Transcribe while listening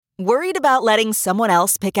Worried about letting someone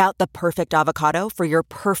else pick out the perfect avocado for your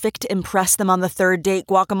perfect impress them on the third date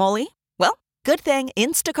guacamole? Well, good thing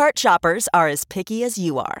Instacart shoppers are as picky as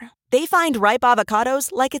you are. They find ripe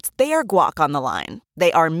avocados like it's their guac on the line.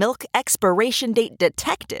 They are milk expiration date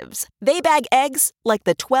detectives. They bag eggs like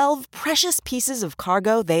the 12 precious pieces of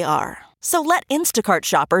cargo they are. So let Instacart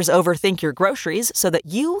shoppers overthink your groceries so that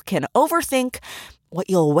you can overthink what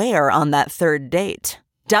you'll wear on that third date.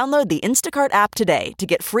 Download the Instacart app today to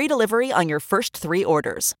get free delivery on your first 3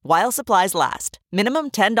 orders, while supplies last.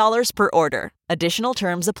 Minimum $10 per order. Additional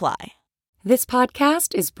terms apply. This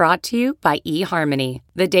podcast is brought to you by eHarmony,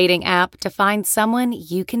 the dating app to find someone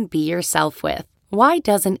you can be yourself with. Why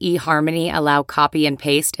doesn't eHarmony allow copy and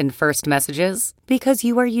paste in first messages? Because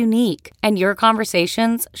you are unique, and your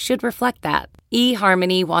conversations should reflect that.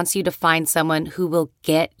 eHarmony wants you to find someone who will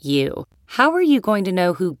get you. How are you going to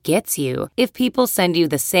know who gets you if people send you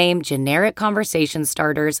the same generic conversation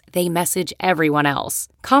starters they message everyone else?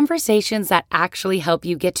 Conversations that actually help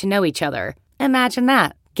you get to know each other. Imagine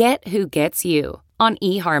that. Get who gets you on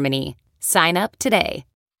eHarmony. Sign up today.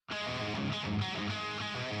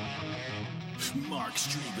 Mark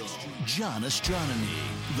Strigl, John Astronomy,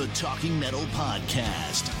 the Talking Metal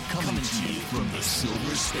Podcast, coming to you from the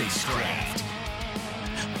Silver Spacecraft.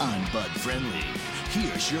 I'm Bud Friendly.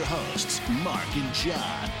 Here's your hosts, Mark and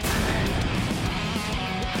John.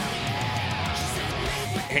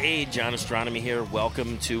 Hey, John Astronomy here.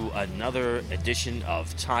 Welcome to another edition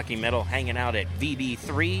of Talking Metal, hanging out at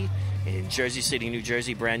VB3 in Jersey City, New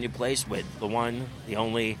Jersey. Brand new place with the one, the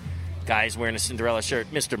only guys wearing a Cinderella shirt,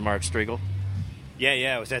 Mr. Mark Strigl.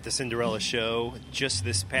 Yeah, I was at the Cinderella show just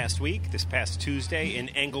this past week, this past Tuesday in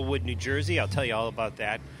Englewood, New Jersey. I'll tell you all about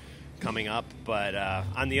that coming up. But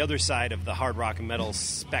on the other side of the hard rock and metal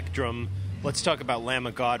spectrum, let's talk about Lamb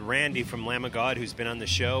of God. Randy from Lamb of God, who's been on the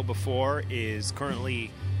show before, is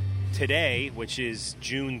currently today, which is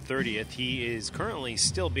June 30th, he is currently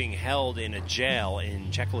still being held in a jail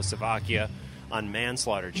in Czechoslovakia on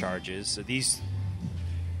manslaughter charges. So these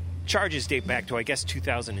charges date back to, I guess,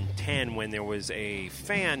 2010, when there was a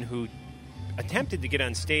fan who attempted to get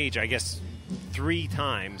on stage, I guess, 3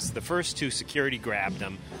 times. The first 2, security grabbed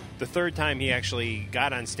him. The third time he actually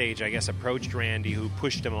got on stage, I guess, approached Randy, who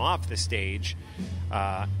pushed him off the stage.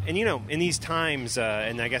 And, you know, in these times,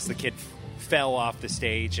 and I guess the kid fell off the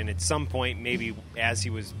stage, and at some point, maybe as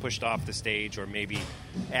he was pushed off the stage or maybe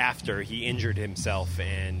after, he injured himself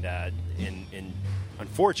and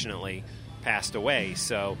unfortunately passed away.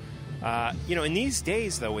 So, you know, in these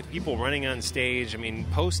days, though, with people running on stage, I mean,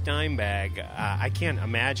 post-Dimebag, I can't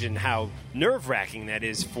imagine how nerve-wracking that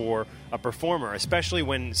is for a performer, especially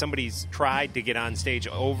when somebody's tried to get on stage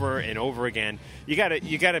over and over again. You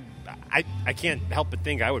gotta. I can't help but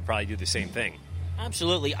think I would probably do the same thing.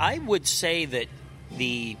 Absolutely. I would say that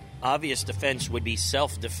the obvious defense would be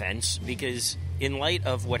self-defense, because in light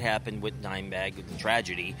of what happened with Dimebag, the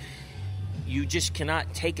tragedy, you just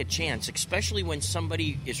cannot take a chance, especially when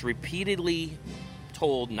somebody is repeatedly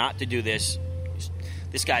told not to do this.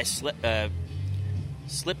 This guy slipped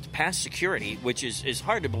past security, which is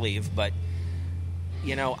hard to believe, but,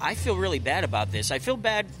 you know, I feel really bad about this. I feel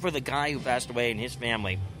bad for the guy who passed away and his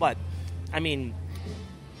family, but, I mean,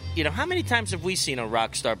 you know, how many times have we seen a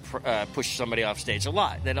rock star push somebody off stage? A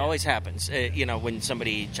lot. That always happens, you know, when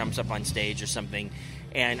somebody jumps up on stage or something.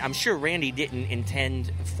 And I'm sure Randy didn't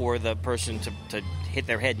intend for the person to hit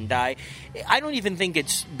their head and die. I don't even think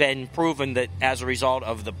it's been proven that as a result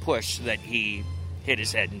of the push that he hit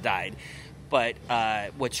his head and died. But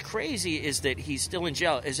what's crazy is that he's still in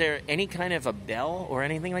jail. Is there any kind of a bell or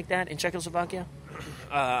anything like that in Czechoslovakia?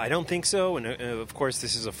 I don't think so, and of course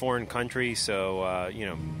this is a foreign country, so you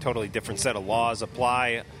know, totally different set of laws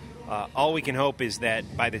apply. All we can hope is that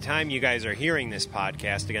by the time you guys are hearing this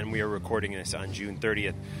podcast, again, we are recording this on June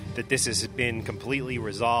 30th, that this has been completely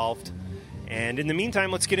resolved. And in the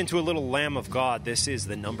meantime, let's get into a little Lamb of God. This is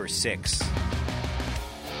the number 6.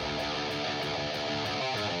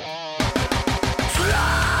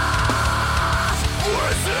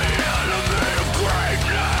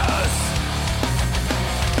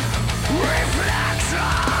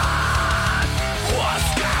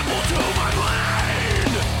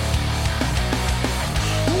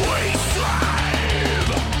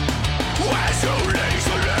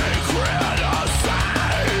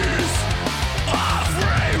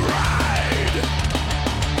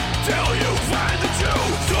 Tell you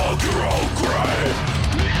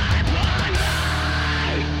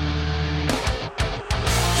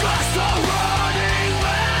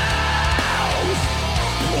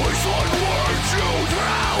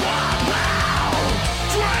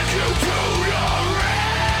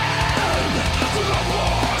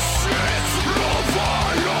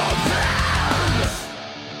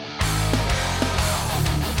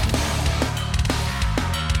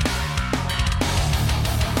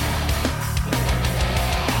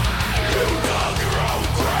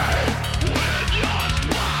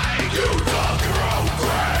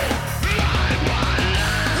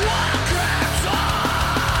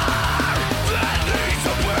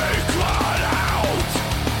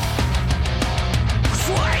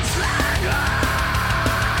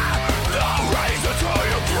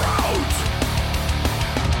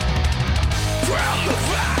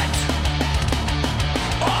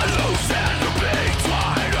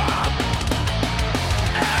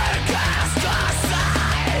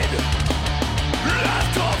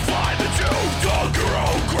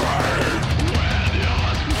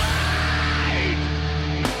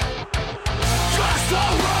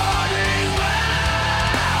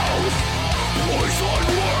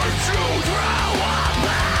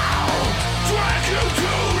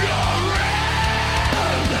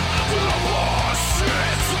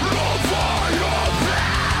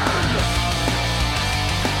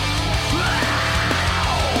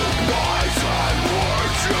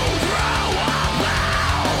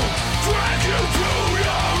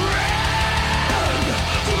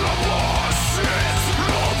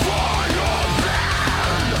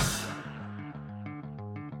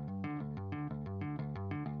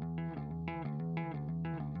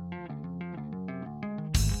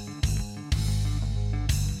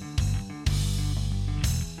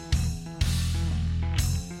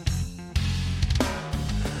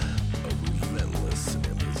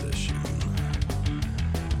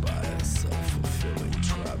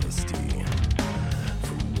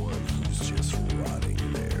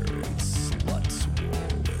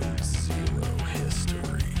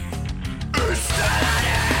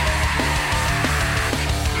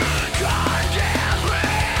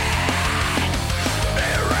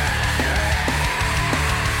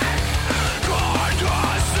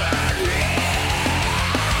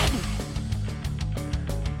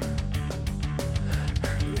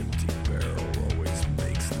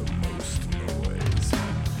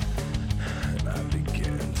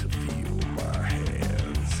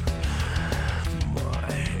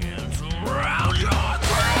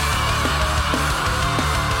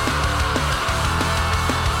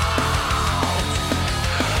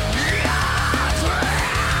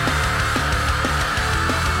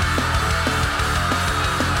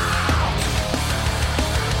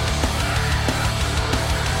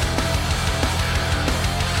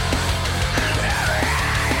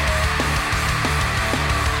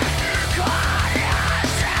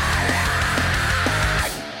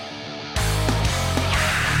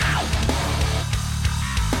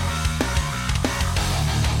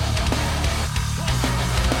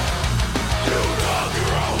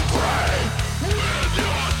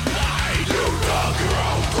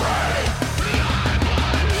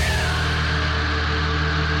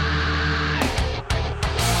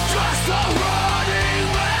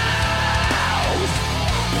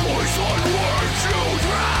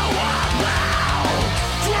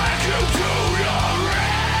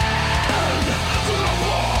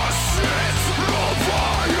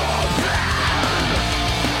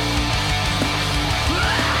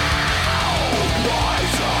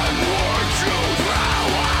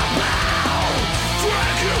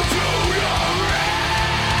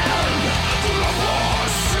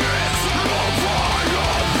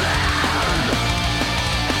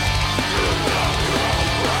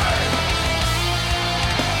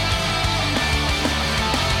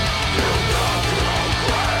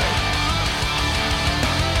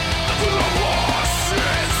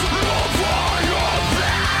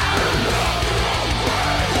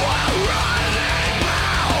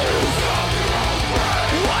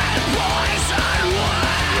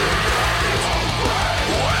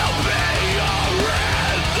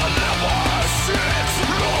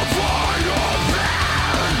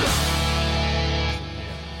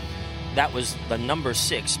That was the number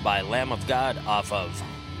 6 by Lamb of God off of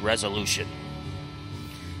Resolution.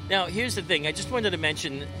 Now, here's the thing. I just wanted to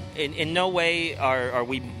mention, in no way are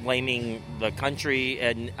we blaming the country,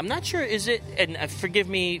 and I'm not sure, is it, and forgive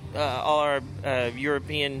me, all our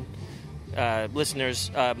European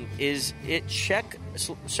listeners, is it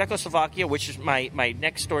Czechoslovakia, which is my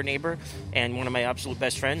next-door neighbor and one of my absolute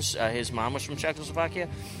best friends. His mom was from Czechoslovakia.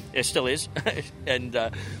 It still is. And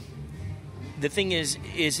the thing is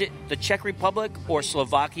it the Czech Republic or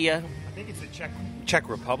Slovakia? I think it's the Czech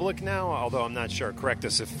Republic now, although I'm not sure. Correct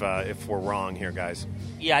us if we're wrong here, guys.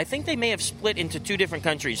 Yeah, I think they may have split into 2 different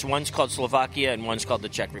countries. One's called Slovakia and one's called the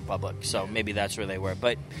Czech Republic. So maybe that's where they were.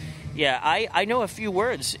 But yeah, I know a few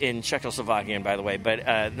words in Czechoslovakian, by the way,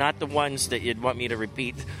 but not the ones that you'd want me to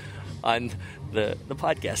repeat on the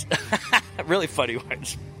podcast. Really funny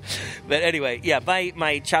ones. But anyway, yeah,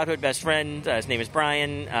 my childhood best friend, his name is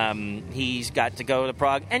Brian. He's got to go to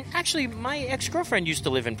Prague. And actually, my ex-girlfriend used to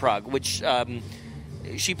live in Prague, which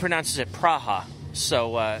she pronounces it Praha.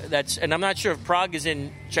 So and I'm not sure if Prague is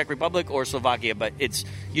in Czech Republic or Slovakia, but it's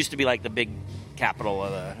used to be like the big capital,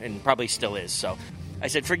 and probably still is. So I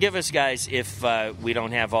said, forgive us, guys, if we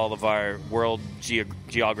don't have all of our world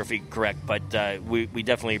geography correct, but we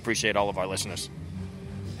definitely appreciate all of our listeners.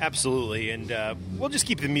 Absolutely, and we'll just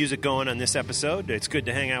keep the music going on this episode. It's good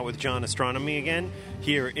to hang out with John Astronomy again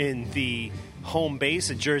here in the home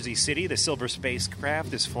base at Jersey City. The Silver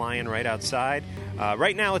spacecraft is flying right outside.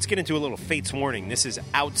 Right now, let's get into a little Fates Warning. This is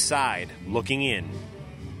Outside Looking In.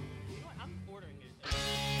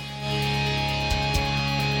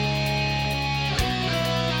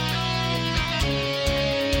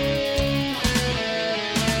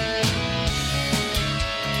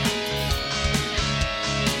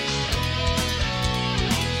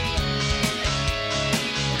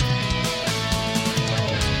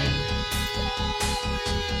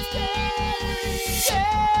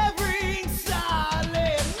 Staring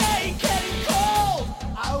silent, naked and cold,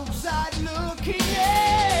 outside looking in.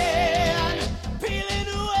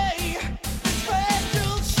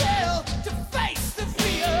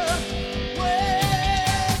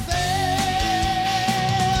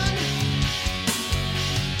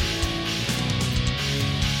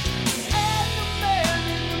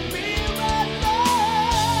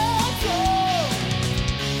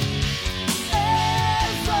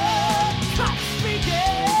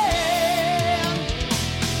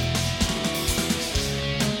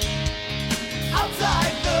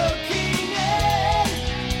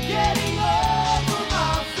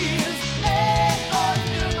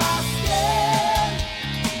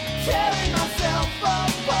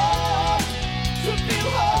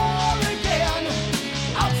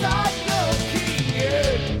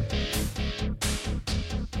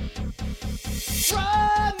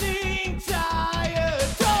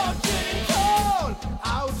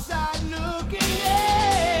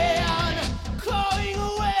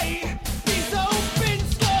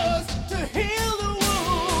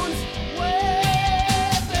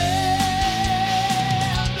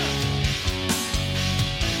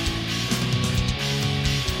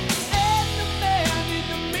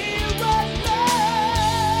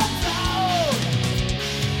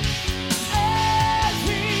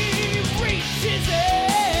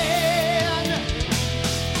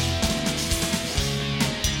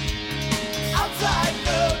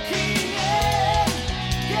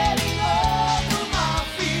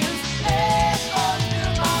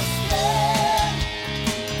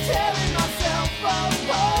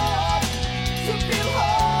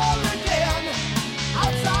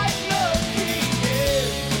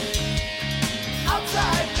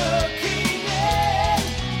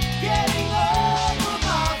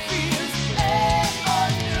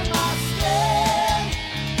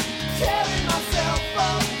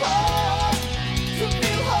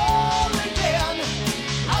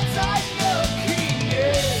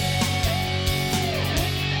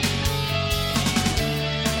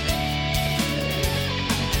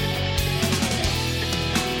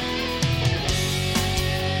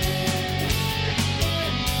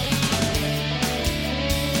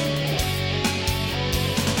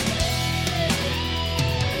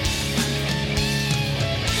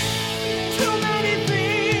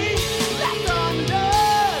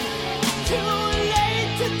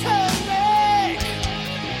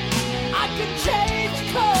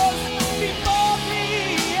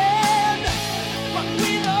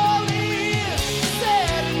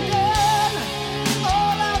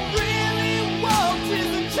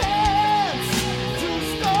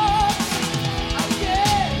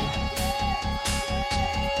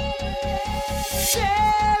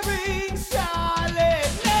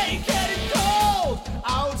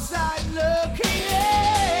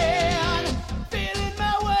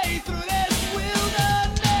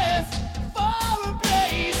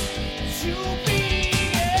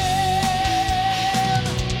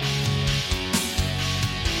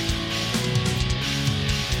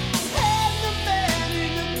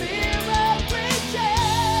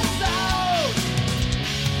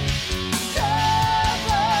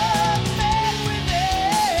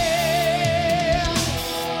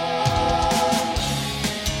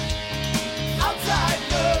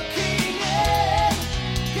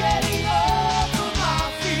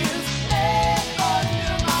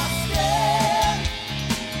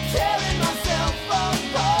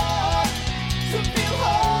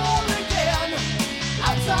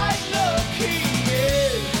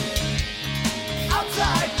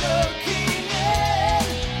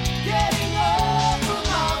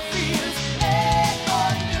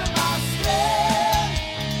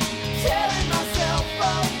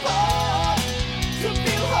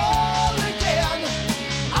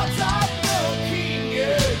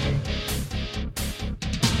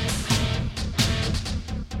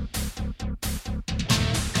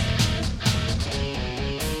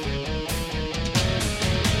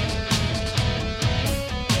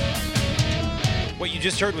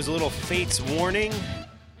 just heard was a little Fate's Warning.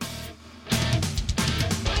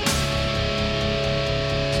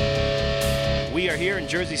 We are here in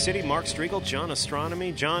Jersey City. Mark Strigl, John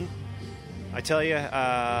Astronomy. John, I tell you,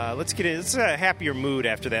 let's get in. It's a happier mood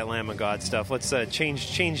after that Lamb of God stuff. Let's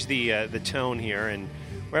change the tone here, and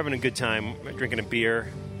we're having a good time. We're drinking a beer.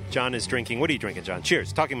 John is drinking. What are you drinking, John?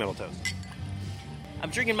 Cheers. Talking Metal Toast. I'm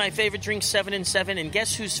drinking my favorite drink, 7 and 7, and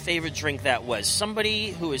guess whose favorite drink that was? Somebody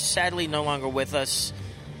who is sadly no longer with us,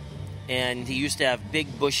 and he used to have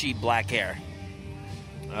big, bushy black hair.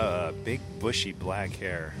 Big, bushy black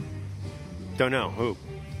hair. Don't know. Who?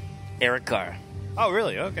 Eric Carr. Oh,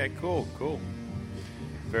 really? Okay, cool.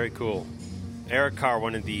 Very cool. Eric Carr,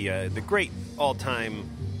 one of the great all-time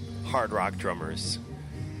hard rock drummers.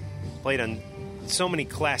 Played on so many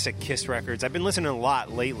classic Kiss records. I've been listening a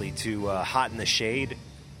lot lately to Hot in the Shade.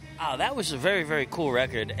 Oh, that was a very, very cool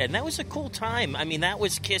record, and that was a cool time. I mean, that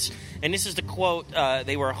was Kiss, and this is the quote,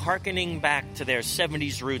 they were hearkening back to their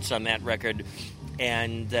 70s roots on that record,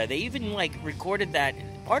 and they even, recorded that,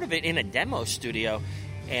 part of it in a demo studio,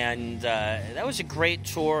 and that was a great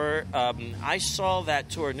tour. I saw that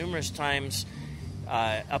tour numerous times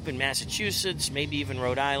up in Massachusetts, maybe even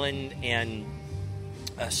Rhode Island, and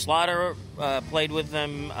Slaughter played with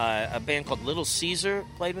them. A band called Little Caesar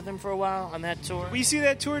played with them for a while on that tour. We see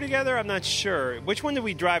that tour together? I'm not sure. Which one did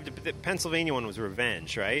we drive to? The Pennsylvania one was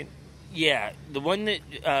Revenge, right? Yeah, the one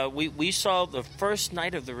that we saw the first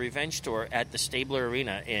night of the Revenge tour at the Stabler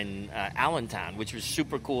Arena in Allentown, which was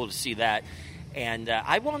super cool to see that. And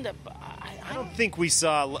I wound up... I don't think we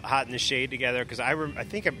saw Hot in the Shade together, because I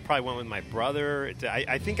think I probably went with my brother.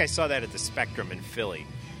 I think I saw that at the Spectrum in Philly.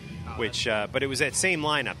 But it was that same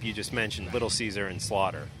lineup you just mentioned, Little Caesar and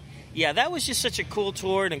Slaughter. Yeah, that was just such a cool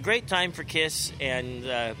tour and a great time for Kiss.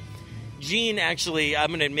 And Gene, actually, I'm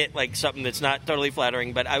going to admit something that's not totally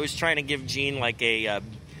flattering, but I was trying to give Gene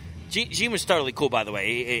Gene was totally cool, by the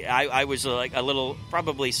way. I was a little,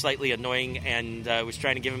 probably slightly annoying, and was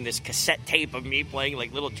trying to give him this cassette tape of me playing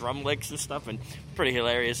little drum licks and stuff, and pretty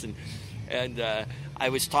hilarious. And I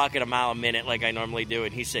was talking a mile a minute like I normally do,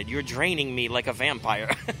 and he said, "You're draining me like a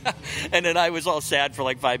vampire." And then I was all sad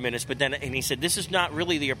for 5 minutes, and he said, "This is not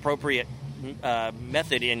really the appropriate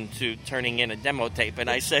method into turning in a demo tape." And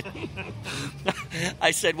I said,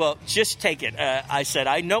 "Well, just take it." I said,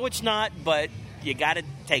 "I know it's not, but you got to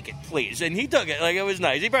take it, please." And he took it. It was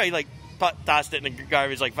nice. He probably tossed it in the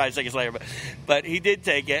garbage 5 seconds later, but he did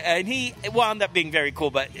take it, and he wound up being very cool.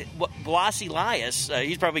 But Blas Elias,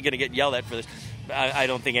 he's probably going to get yelled at for this. I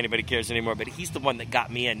don't think anybody cares anymore, but he's the one that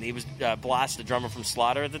got me in. He was Blas, the drummer from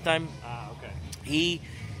Slaughter at the time. Okay.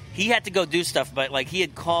 He had to go do stuff, but he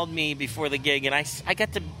had called me before the gig, and I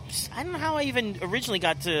got to, I don't know how I even originally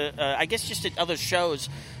got to, I guess just at other shows,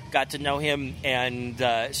 got to know him,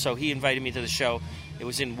 and so he invited me to the show. It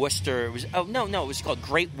was in Worcester. It was called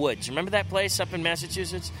Great Woods. Remember that place up in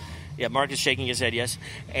Massachusetts? Yeah, Mark is shaking his head, yes.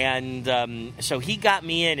 And so he got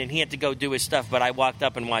me in, and he had to go do his stuff, but I walked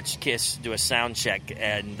up and watched Kiss do a sound check,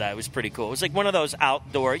 and it was pretty cool. It was one of those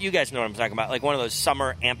outdoor, you guys know what I'm talking about, one of those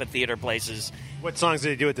summer amphitheater places. What songs did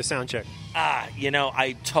he do at the sound check?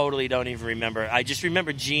 I totally don't even remember. I just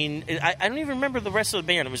remember Gene. I don't even remember the rest of the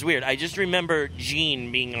band. It was weird. I just remember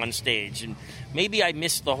Gene being on stage, and maybe I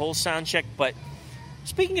missed the whole sound check, but...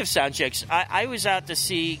 Speaking of sound checks, I was out to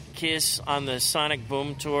see Kiss on the Sonic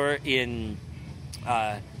Boom tour in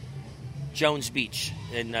Jones Beach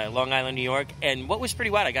in Long Island, New York. And what was pretty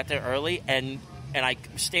wild, I got there early, and I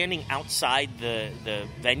was standing outside the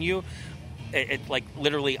venue,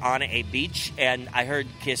 literally on a beach, and I heard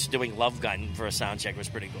Kiss doing Love Gun for a sound check. It was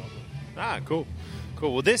pretty cool.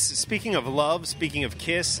 Cool. Well, speaking of love, speaking of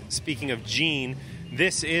Kiss, speaking of Gene...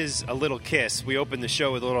 This is a little Kiss. We opened the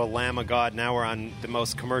show with a little Lamb of God. Now we're on the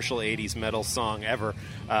most commercial 80s metal song ever.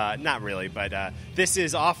 Not really, but this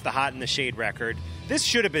is off the Hot in the Shade record. This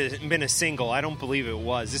should have been a single. I don't believe it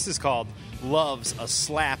was. This is called Love's a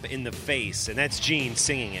Slap in the Face, and that's Gene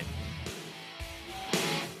singing it.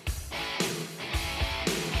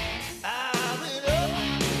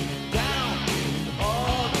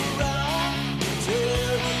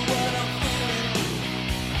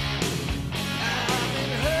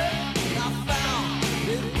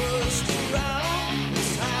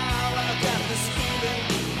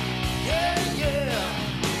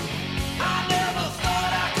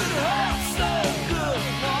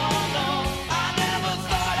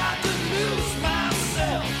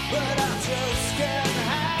 But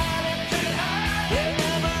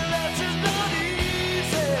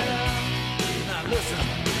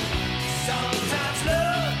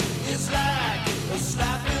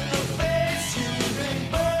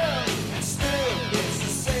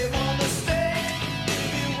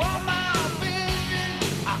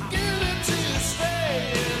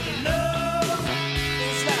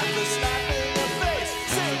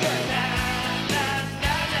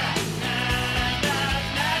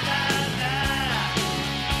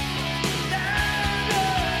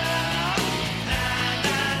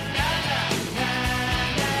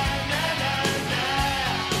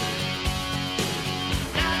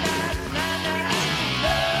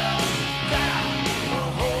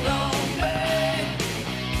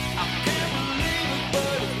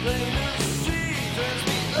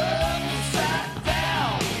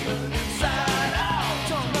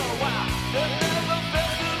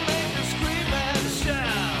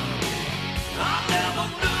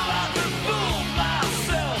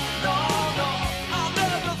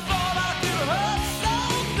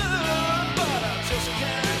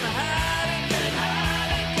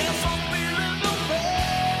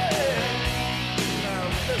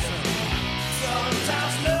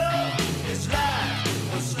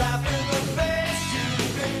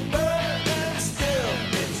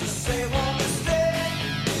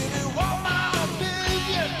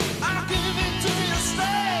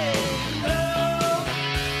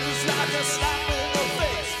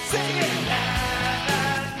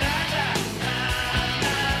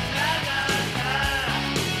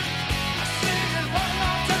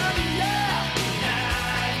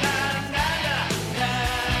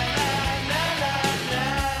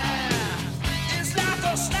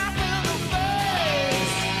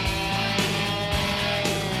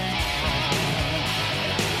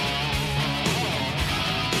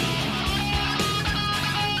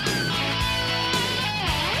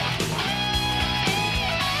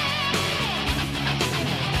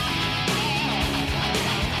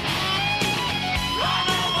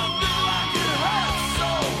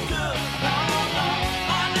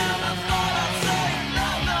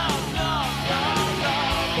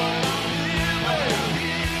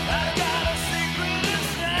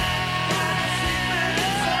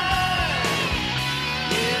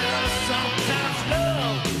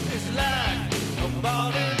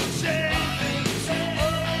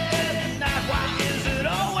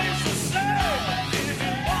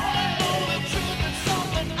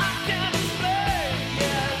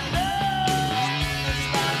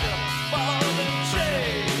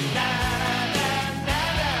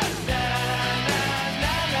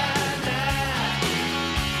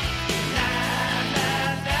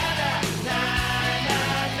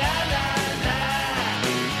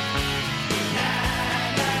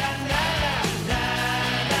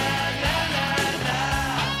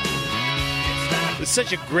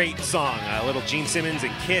Such a great song. Little Gene Simmons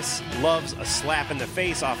and Kiss loves a slap in the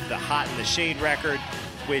face off the Hot in the Shade record,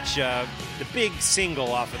 which the big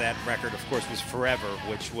single off of that record, of course, was Forever,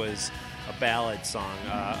 which was a ballad song.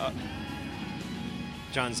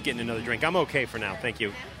 John's getting another drink. I'm okay for now. Thank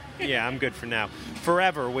you. Yeah, I'm good for now.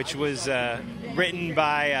 Forever, which was written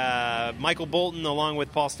by Michael Bolton along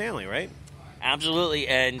with Paul Stanley, right? Absolutely.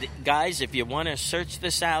 And guys, if you want to search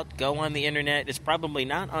this out, go on the internet. It's probably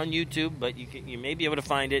not on YouTube, but you may be able to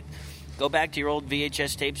find it. Go back to your old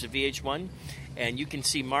VHS tapes of VH1, and you can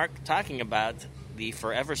see Mark talking about the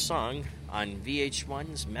Forever song on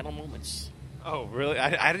VH1's Metal Moments. Oh, really?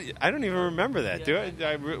 I don't even remember that.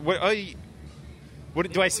 Yeah.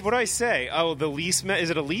 What do I say? Oh, is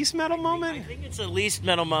it a least metal moment? I think it's a least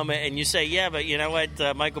metal moment, and you say, yeah, but you know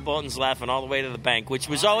what? Michael Bolton's laughing all the way to the bank, which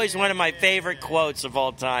was always one of my favorite quotes of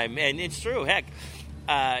all time, and it's true. Heck,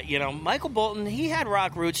 Michael Bolton, he had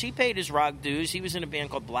rock roots. He paid his rock dues. He was in a band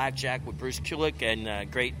called Blackjack with Bruce Kulick and a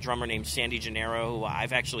great drummer named Sandy Gennaro, who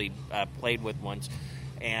I've actually played with once,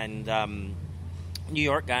 and New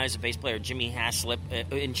York guys, a bass player, Jimmy Haslip,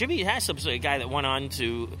 and Jimmy Haslip's a guy that went on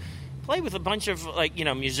to play with a bunch of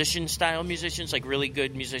musician-style musicians, like really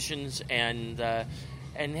good musicians, and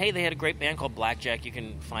hey, they had a great band called Blackjack. You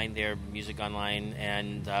can find their music online,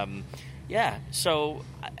 and so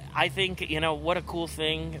I think what a cool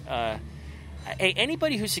thing. Hey,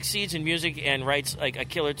 anybody who succeeds in music and writes like a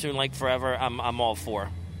killer tune like Forever, I'm all for.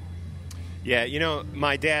 Yeah,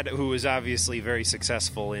 my dad, who was obviously very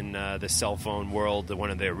successful in the cell phone world, one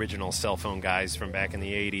of the original cell phone guys from back in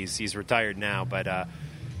the 80s, he's retired now, but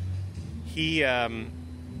he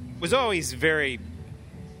was always very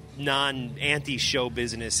anti-show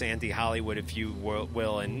business, anti-Hollywood, if you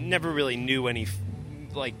will, and never really knew any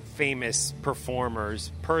famous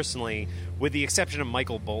performers personally, with the exception of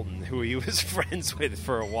Michael Bolton, who he was friends with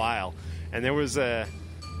for a while. And there was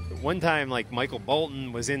one time, Michael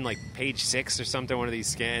Bolton was in Page 6 or something, one of these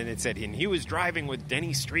scans, and it said, and he was driving with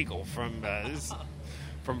Denny Striegel from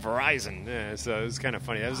Verizon. Yeah, so it was kind of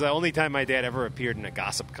funny. That was the only time my dad ever appeared in a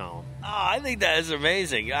gossip column. Oh, I think that is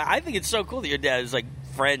amazing. I think it's so cool that your dad is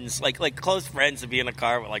friends, like close friends, to be in a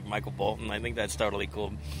car with Michael Bolton. I think that's totally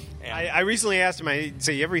cool. And I recently asked him, I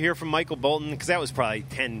said, you ever hear from Michael Bolton? Because that was probably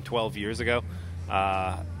 10, 12 years ago,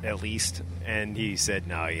 at least. And he said,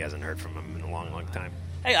 no, he hasn't heard from him in a long, long time.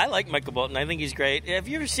 Hey, I like Michael Bolton. I think he's great. Have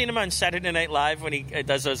you ever seen him on Saturday Night Live when he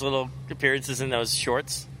does those little appearances in those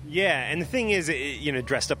shorts? Yeah, and the thing is,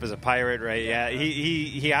 dressed up as a pirate, right? Yeah,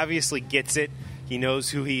 he obviously gets it. He knows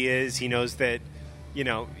who he is. He knows that,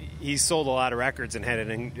 he's sold a lot of records and had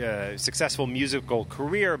a successful musical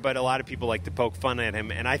career, but a lot of people like to poke fun at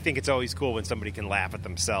him, and I think it's always cool when somebody can laugh at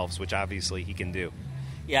themselves, which obviously he can do.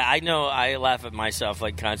 Yeah, I know. I laugh at myself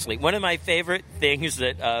constantly. One of my favorite things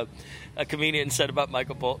that a comedian said about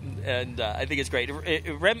Michael Bolton, and I think it's great.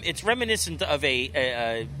 It's reminiscent of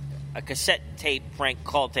a cassette tape, prank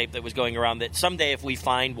call tape that was going around that someday, if we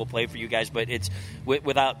find, we'll play for you guys. But it's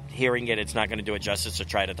without hearing it, it's not going to do it justice to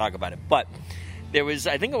try to talk about it. But there was,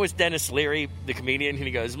 I think it was Dennis Leary, the comedian, and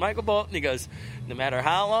he goes, Michael Bolton, he goes, no matter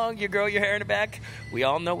how long you grow your hair in the back, we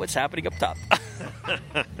all know what's happening up top.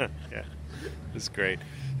 Yeah, that's great.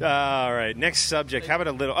 All right, next subject. How about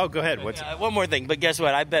a little... Oh, go ahead. One more thing, but guess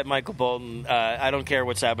what? I bet Michael Bolton, I don't care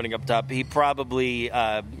what's happening up top, he probably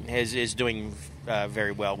is doing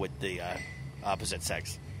very well with the opposite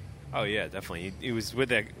sex. Oh, yeah, definitely. He was with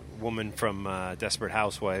that woman from Desperate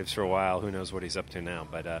Housewives for a while. Who knows what he's up to now.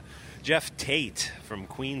 But Jeff Tate from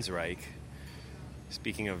Queensryche,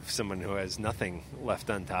 speaking of someone who has nothing left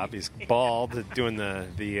on top, he's bald, doing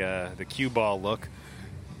the cue ball look.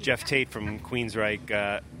 Jeff Tate from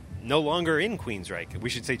Queensryche, no longer in Queensryche. We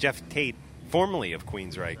should say Jeff Tate, formerly of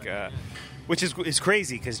Queensryche, which is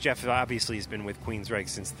crazy because Jeff obviously has been with Queensryche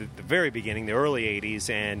since the very beginning, the early 80s,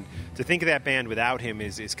 and to think of that band without him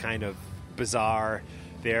is kind of bizarre.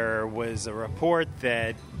 There was a report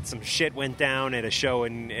that some shit went down at a show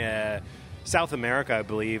in South America, I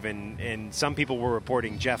believe, and some people were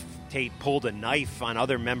reporting Jeff Tate pulled a knife on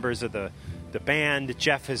other members of the the band.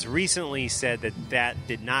 Jeff has recently said that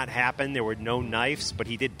did not happen. There were no knives, but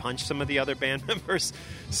he did punch some of the other band members.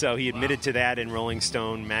 So he admitted to that in Rolling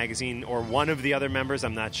Stone magazine, or one of the other members,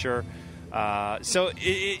 I'm not sure.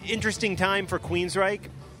 Interesting time for Queensryche.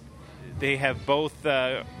 They have both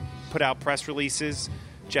put out press releases,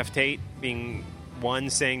 Jeff Tate being one,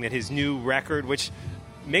 saying that his new record, which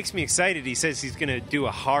makes me excited, he says he's going to do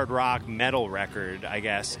a hard rock metal record, I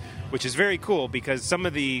guess, which is very cool because some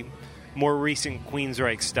of the more recent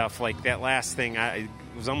Queensryche stuff, like that last thing, it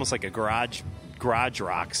was almost like a garage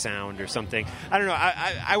rock sound or something. I don't know.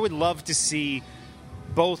 I would love to see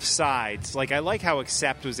both sides. Like, I like how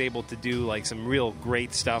Accept was able to do like some real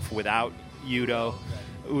great stuff without Udo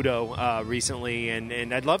recently,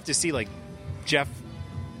 and I'd love to see like Jeff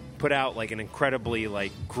put out like an incredibly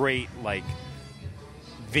like great like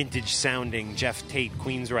vintage sounding Jeff Tate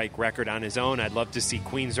Queensryche record on his own. I'd love to see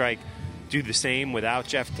Queensryche do the same without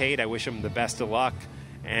Jeff Tate. I wish him the best of luck.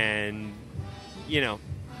 And, you know,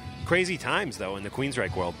 crazy times, though, in the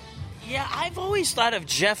Queensryche world. Yeah, I've always thought of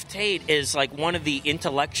Jeff Tate as like one of the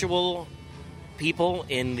intellectual people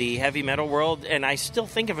in the heavy metal world, and I still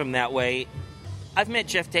think of him that way. I've met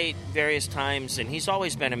Jeff Tate various times, and he's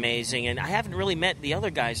always been amazing, and I haven't really met the other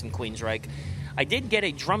guys in Queensryche. I did get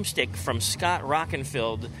a drumstick from Scott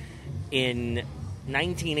Rockenfield in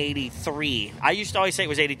 1983. I used to always say it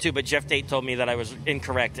was 82, but Jeff Tate told me that I was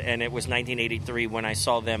incorrect, and it was 1983 when I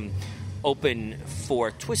saw them open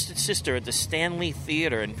for Twisted Sister at the Stanley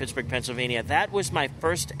Theater in Pittsburgh, Pennsylvania. That was my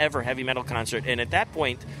first ever heavy metal concert, and at that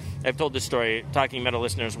point, I've told this story, Talking Metal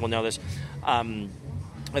listeners will know this,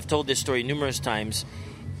 I've told this story numerous times,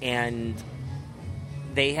 and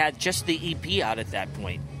they had just the EP out at that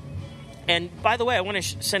point. And by the way, I want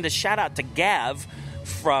to send a shout out to Gav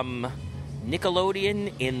from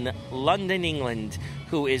Nickelodeon in London, England,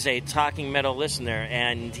 who is a Talking Metal listener,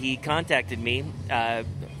 and he contacted me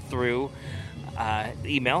through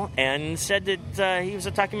email and said that he was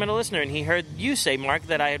a Talking Metal listener, and he heard you say, Mark,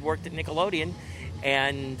 that I had worked at Nickelodeon,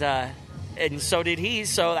 and so did he,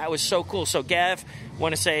 so that was so cool. So Gav,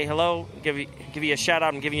 want to say hello, give you a shout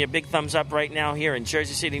out. I'm giving you a big thumbs up right now here in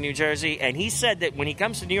Jersey City, New Jersey. And he said that when he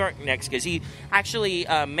comes to New York next, because he actually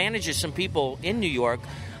manages some people in New York,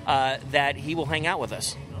 that he will hang out with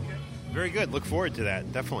us. Okay. Very good. Look forward to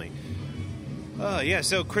that, definitely.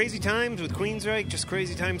 So crazy times with Queensryche, just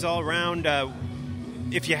crazy times all around.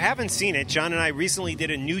 If you haven't seen it, John and I recently did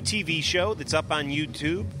a new TV show that's up on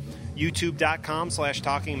YouTube.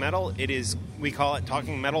 YouTube.com/Talking Metal. It is, we call it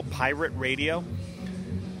Talking Metal Pirate Radio.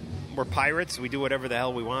 We're pirates. We do whatever the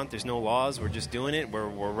hell we want. There's no laws. We're just doing it. We're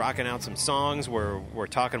rocking out some songs. We're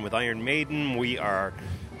talking with Iron Maiden. We are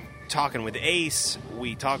talking with Ace.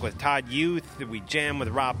 We talk with Todd Youth. We jam with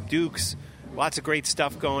Rob Dukes. Lots of great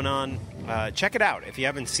stuff going on. Check it out if you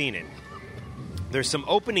haven't seen it. There's some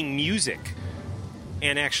opening music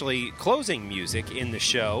and actually closing music in the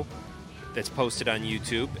show that's posted on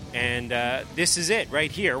YouTube, and this is it right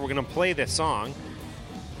here. We're going to play this song,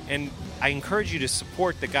 and I encourage you to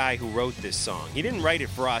support the guy who wrote this song. He didn't write it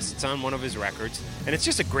for us. It's on one of his records, and it's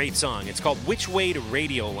just a great song. It's called Which Way to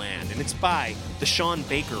Radioland, and it's by the Sean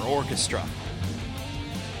Baker Orchestra.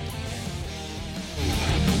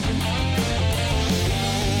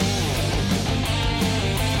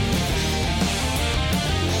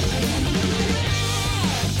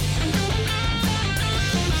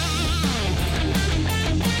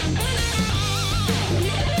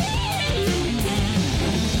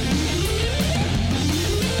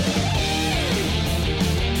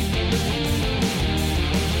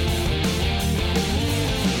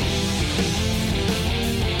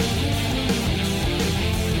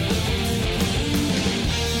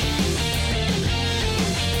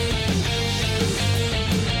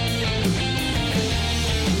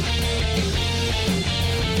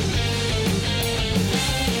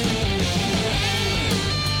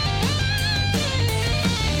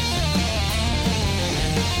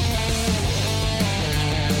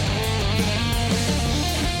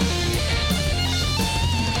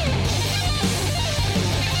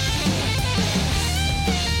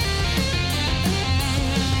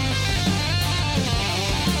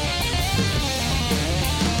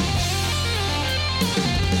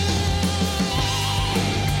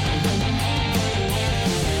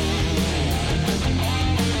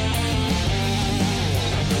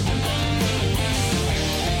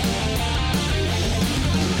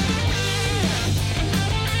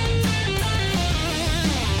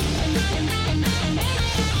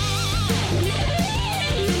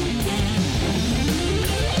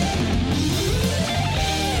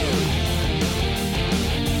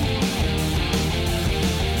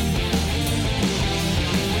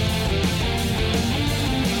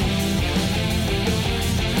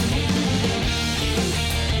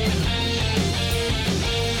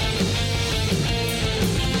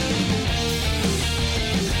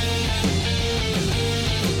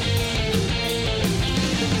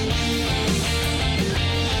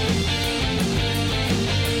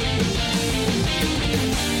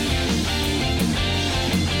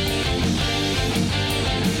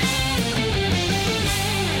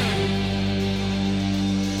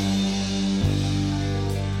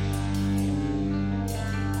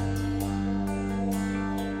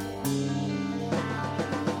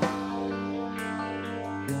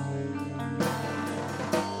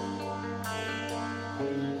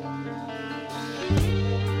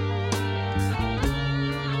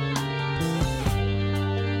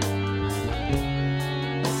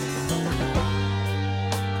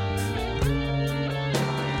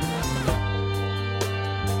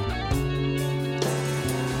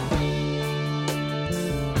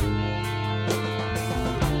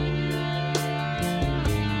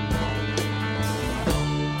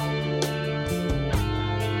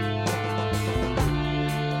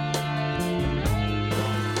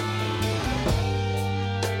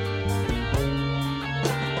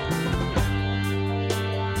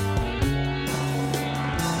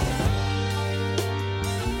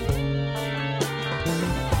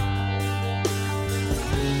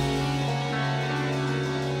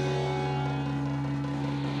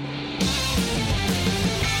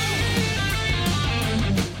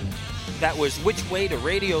 That was Which Way to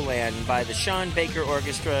Radioland by the Sean Baker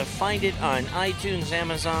Orchestra. Find it on iTunes,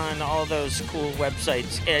 Amazon, all those cool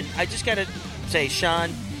websites. And I just got to say,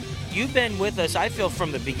 Sean, you've been with us, I feel,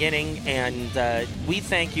 from the beginning, and we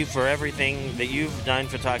thank you for everything that you've done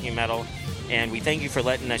for Talking Metal, and we thank you for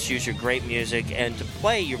letting us use your great music and to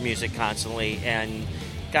play your music constantly. And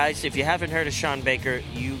guys, if you haven't heard of Sean Baker,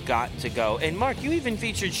 you got to go. And Mark, you even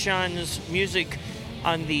featured Sean's music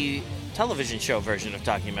on the television show version of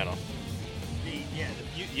Talking Metal.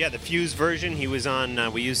 The Fuse version. He was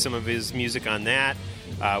on. We used some of his music on that.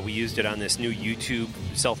 We used it on this new YouTube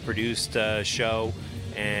self-produced show.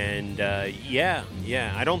 And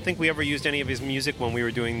I don't think we ever used any of his music when we were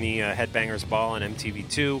doing the Headbangers Ball on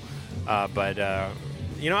MTV2.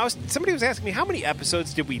 Somebody was asking me, how many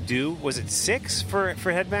episodes did we do? Was it 6 for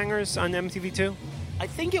Headbangers on MTV2? I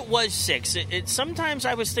think it was 6. Sometimes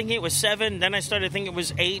I was thinking it was 7, then I started thinking it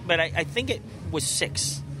was 8, but I think it was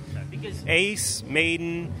 6. Because Ace,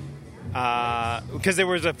 Maiden, because there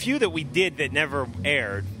was a few that we did that never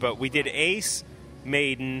aired, but we did Ace,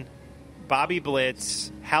 Maiden, Bobby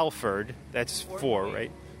Blitz, Halford, that's 4,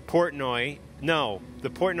 right? Portnoy. No, the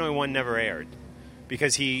Portnoy one never aired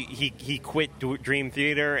because he quit Dream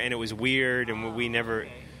Theater and it was weird and it never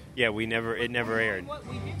aired.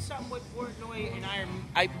 We did something with Portnoy and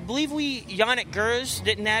I believe Yannick Gers,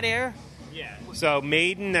 didn't that air? Yeah. So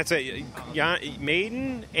Maiden,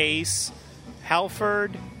 Maiden, Ace,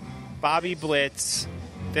 Halford, Bobby Blitz.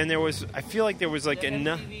 Then there was, I feel like there was like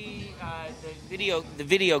enough. The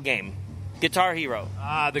video game, Guitar Hero.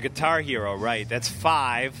 The Guitar Hero, right? That's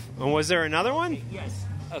 5. And was there another one? Yes.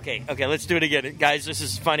 Okay. Let's do it again, guys. This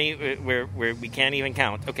is funny. We can't even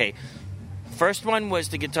count. Okay. First one was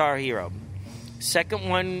the Guitar Hero. Second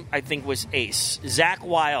one, I think, was Ace. Zakk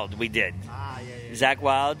Wylde, we did. Yeah. Zakk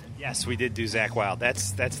Wylde. Yes, we did do Zakk Wylde.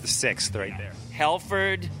 That's the 6th right there.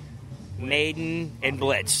 Halford, Maiden, and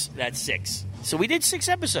Blitz. That's 6. So we did 6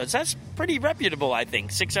 episodes. That's pretty reputable, I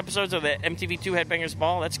think. 6 episodes of the MTV2 Headbangers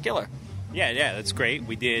Ball. That's killer. Yeah, that's great.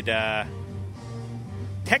 We did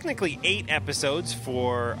technically 8 episodes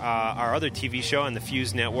for our other TV show on the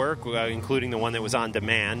Fuse Network, including the one that was on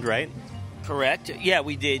demand, right? Correct. Yeah,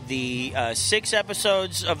 we did the 6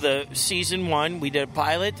 episodes of the season 1. We did a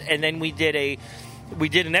pilot, and then we did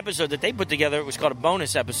an episode that they put together. It was called a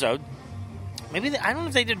bonus episode. Maybe I don't know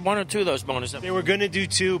if they did 1 or 2 of those bonus episodes. They were going to do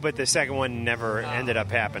 2, but the second one never ended up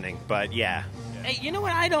happening. But yeah. Hey, you know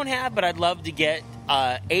what I don't have, but I'd love to get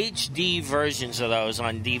HD versions of those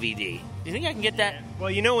on DVD. Do you think I can get that?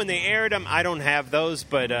 Well, when they aired them, I don't have those,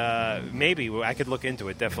 but maybe I could look into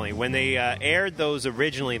it, definitely. When they aired those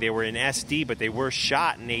originally, they were in SD, but they were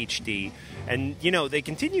shot in HD. And, they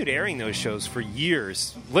continued airing those shows for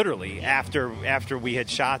years, literally, after we had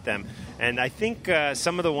shot them. And I think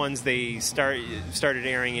some of the ones they started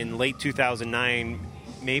airing in late 2009,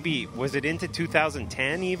 maybe, was it into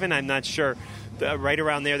 2010 even? I'm not sure. Right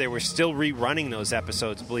around there, they were still rerunning those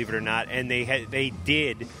episodes, believe it or not, and they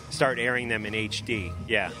did start airing them in HD.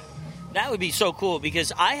 Yeah. That would be so cool,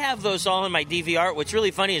 because I have those all in my DVR. What's really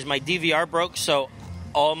funny is my DVR broke, so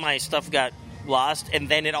all my stuff got lost, and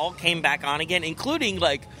then it all came back on again, including,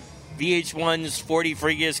 like, VH1's 40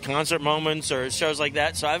 Freakiest concert moments or shows like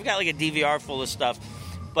that. So I've got, like, a DVR full of stuff.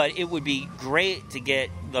 But it would be great to get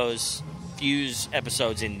those Fuse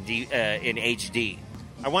episodes in HD.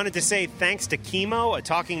 I wanted to say thanks to Chemo, a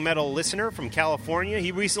Talking Metal listener from California.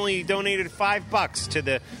 He recently donated $5 to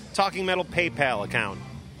the Talking Metal PayPal account.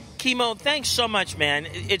 Chemo, thanks so much, man.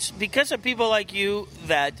 It's because of people like you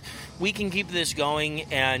that we can keep this going,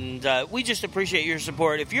 and we just appreciate your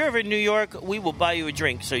support. If you're ever in New York, we will buy you a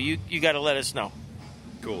drink, so you got to let us know.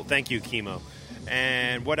 Cool. Thank you, Chemo.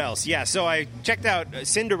 And what else? Yeah, so I checked out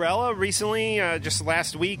Cinderella recently, just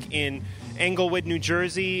last week in Englewood, New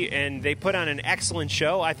Jersey, and they put on an excellent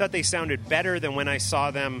show. I thought they sounded better than when I saw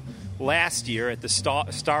them last year at the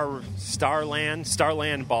Starland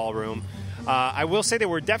Ballroom. I will say there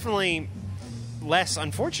were definitely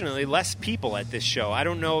unfortunately, less people at this show. I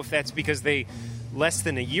don't know if that's because they, less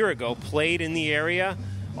than a year ago, played in the area,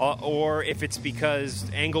 or if it's because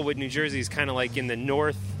Englewood, New Jersey is kind of like in the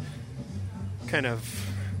north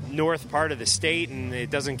part of the state, and it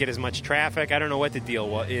doesn't get as much traffic. I don't know what the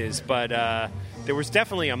deal is, but there was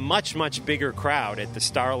definitely a much, much bigger crowd at the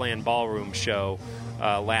Starland Ballroom show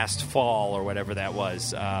last fall or whatever that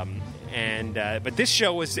was. But this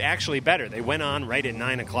show was actually better. They went on right at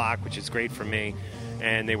 9 o'clock, which is great for me.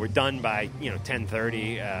 and they were done by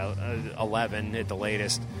 10:30, 11 at the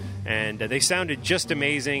latest. And they sounded just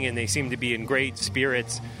amazing, and they seemed to be in great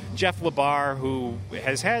spirits. Jeff LeBar, who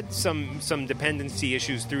has had some dependency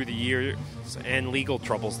issues through the years and legal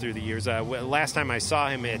troubles through the years. Last time I saw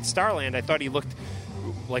him at Starland, I thought he looked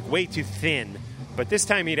like way too thin. But this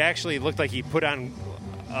time he'd actually looked like he put on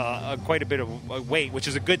quite a bit of weight, which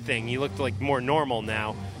is a good thing. He looked like more normal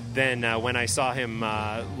now than when I saw him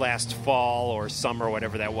last fall or summer,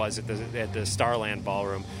 whatever that was, at the Starland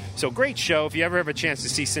Ballroom. So great show. If you ever have a chance to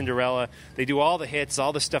see Cinderella, they do all the hits,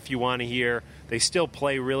 all the stuff you want to hear. They still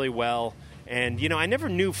play really well. And, I never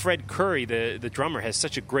knew Fred Curry, the drummer, has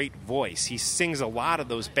such a great voice. He sings a lot of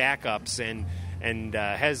those backups and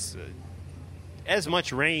has as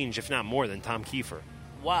much range, if not more, than Tom Kiefer.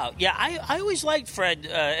 Wow. Yeah, I always liked Fred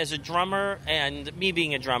as a drummer, and me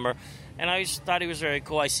being a drummer, and I always thought he was very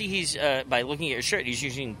cool. I see he's, by looking at your shirt, he's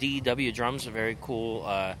using DW drums, a very cool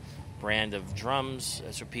brand of drums.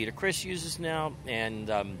 That's what Peter Criss uses now.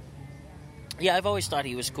 And, I've always thought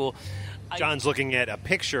he was cool. John's looking at a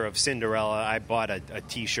picture of Cinderella. I bought a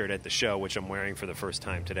T-shirt at the show, which I'm wearing for the first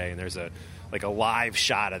time today, and there's a live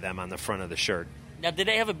shot of them on the front of the shirt. Now, did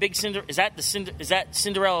they have a big Is that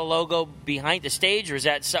Cinderella logo behind the stage, or is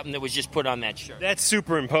that something that was just put on that shirt? That's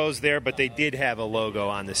superimposed there, but they did have a logo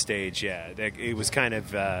on the stage. Yeah, it was kind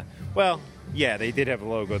of they did have a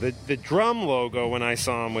logo. The drum logo, when I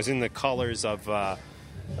saw them, was in the colors of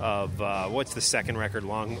what's the second record,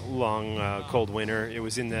 Long Cold Winter. It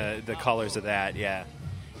was in the colors of that. Yeah.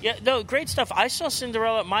 Yeah, no, great stuff. I saw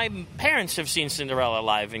Cinderella. My parents have seen Cinderella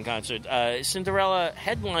live in concert. Cinderella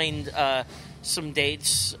headlined some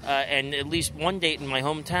dates, and at least one date in my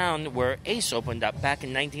hometown where Ace opened up back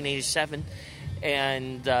in 1987,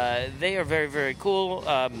 and they are very, very cool.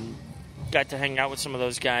 Got to hang out with some of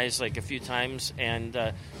those guys a few times,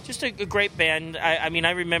 and just a great band. I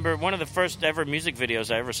remember one of the first ever music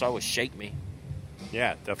videos I ever saw was Shake Me.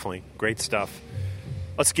 Yeah, definitely. Great stuff.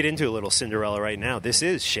 Let's get into a little Cinderella right now. This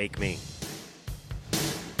is Shake Me.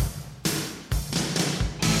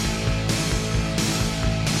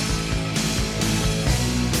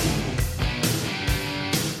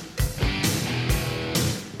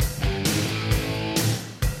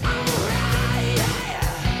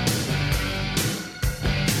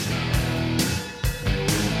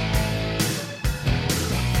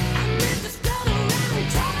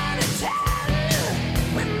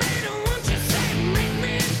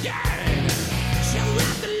 She'll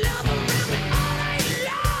wrap the love around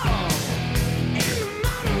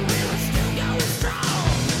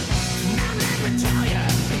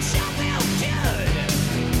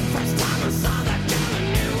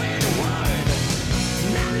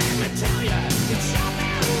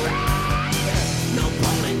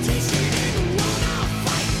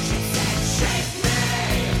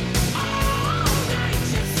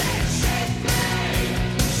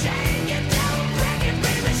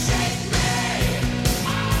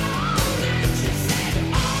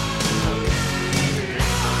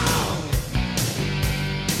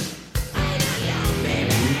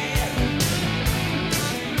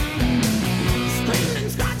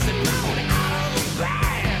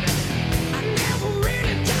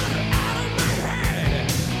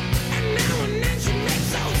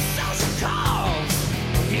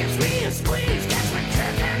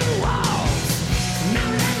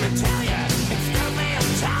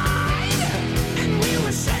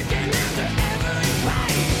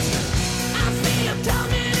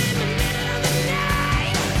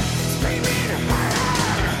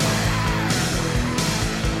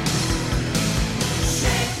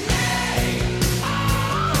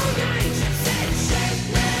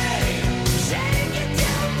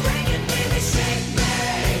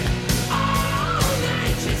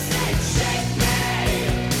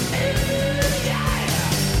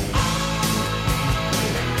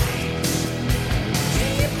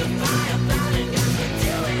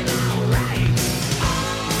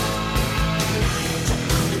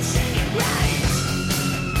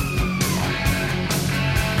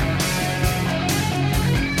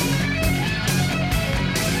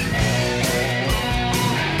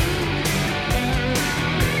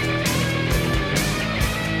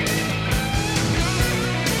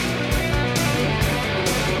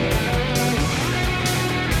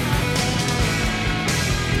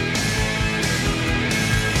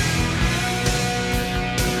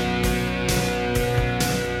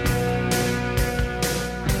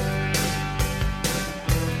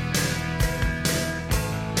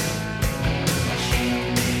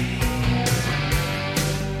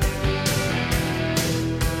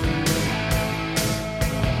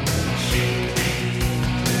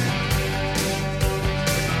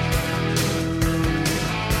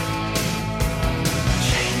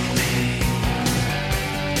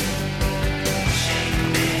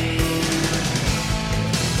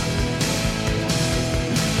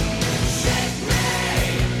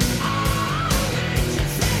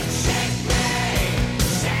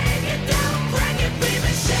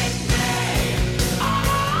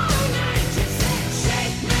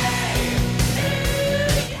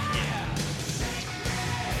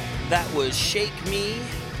was Shake Me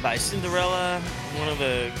by Cinderella, one of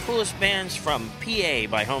the coolest bands from PA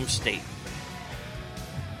by Home State.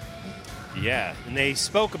 Yeah, and they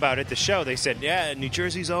spoke about it, the show. They said, yeah, New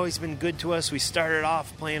Jersey's always been good to us. We started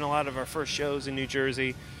off playing a lot of our first shows in New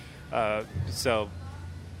Jersey. Go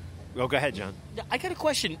ahead, John. I got a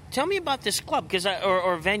question. Tell me about this club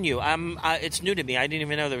or venue. It's new to me. I didn't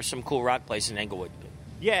even know there was some cool rock place in Englewood.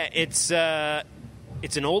 Yeah, it's an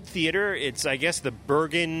old theater. It's, I guess, the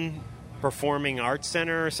Bergen Performing Arts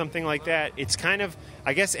Center or something like that. It's kind of,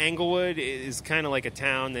 I guess Englewood is kind of like a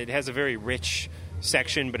town that has a very rich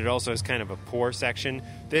section, but it also has kind of a poor section.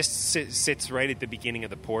 This sits right at the beginning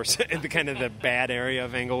of the poor, the kind of the bad area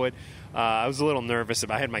of Englewood. I was a little nervous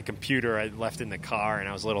I had my computer I left in the car, and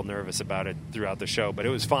I was a little nervous about it throughout the show, but it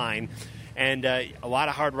was fine. And a lot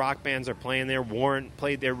of hard rock bands are playing there. Warrant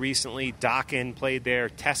played there recently. Dokken played there.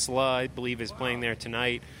 Tesla, I believe, is playing there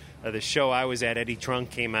tonight. The show I was at, Eddie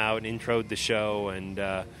Trunk came out and introed the show. And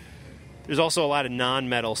there's also a lot of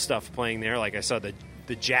non-metal stuff playing there. Like I saw the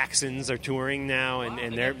Jacksons are touring now,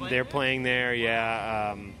 and they're playing there.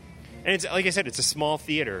 Yeah, and it's like I said, it's a small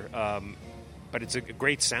theater, but it's a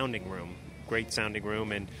great sounding room.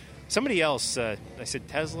 And somebody else, I said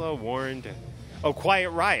Tesla, Warrant. Quiet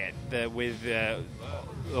Riot, with the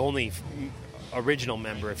only original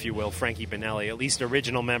member, if you will, Frankie Bonelli, at least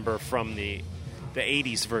original member from the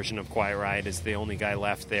 80s version of Quiet Riot, is the only guy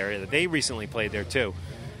left there. They recently played there, too.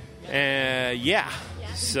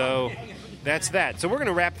 So that's that. So we're going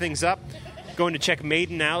to wrap things up. Going to check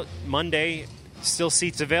Maiden out Monday. Still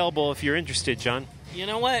seats available if you're interested, John. You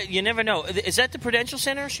know what? You never know. Is that the Prudential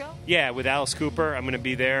Center show? Yeah, with Alice Cooper. I'm going to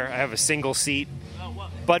be there. I have a single seat.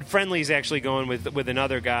 Bud Friendly's actually going with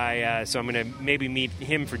another guy, so I'm going to maybe meet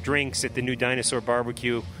him for drinks at the New Dinosaur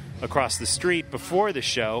Barbecue across the street before the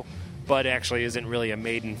show. Bud actually isn't really a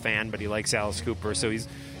Maiden fan, but he likes Alice Cooper, so he's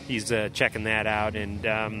checking that out.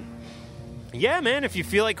 And yeah, man, if you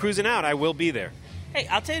feel like cruising out, I will be there. Hey,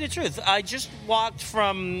 I'll tell you the truth. I just walked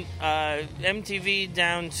from MTV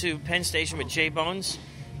down to Penn Station with Jay Bones,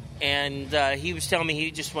 and he was telling me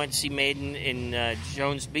he just went to see Maiden in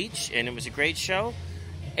Jones Beach, and it was a great show.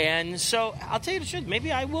 And so I'll tell you the truth. Maybe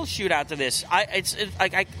I will shoot out to this.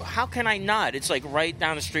 How can I not? It's like right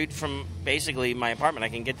down the street from basically my apartment. I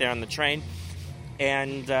can get there on the train,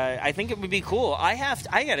 and I think it would be cool. I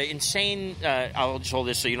got an insane. I'll just hold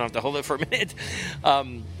this so you don't have to hold it for a minute.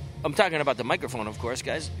 I'm talking about the microphone, of course,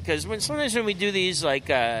 guys, because sometimes when we do these like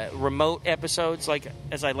remote episodes, like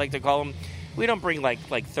as I like to call them, we don't bring like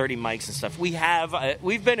 30 mics and stuff.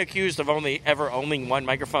 We've been accused of ever owning one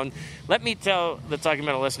microphone. Let me tell the Talking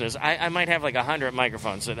Metal listeners, I might have like 100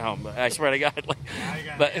 microphones at home. I swear to God. I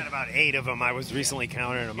got about 8 of them. I was recently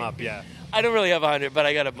counting them up. Yeah. I don't really have 100, but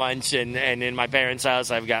I got a bunch, and in my parents'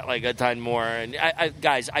 house I've got like a ton more. And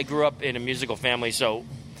guys, I grew up in a musical family, so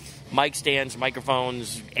mic stands,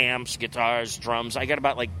 microphones, amps, guitars, drums. I got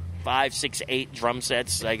about like 5, 6, 8 drum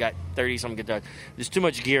sets. I got 30-some guitars. There's too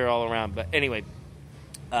much gear all around. But anyway,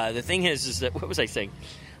 the thing is that, what was I saying?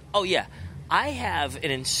 Oh, yeah. I have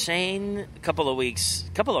an insane couple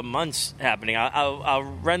of months happening. I'll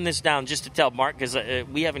run this down just to tell Mark, because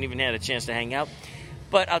we haven't even had a chance to hang out.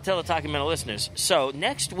 But I'll tell the Talking Metal listeners. So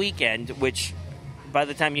next weekend, which by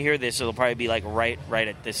the time you hear this, it'll probably be like right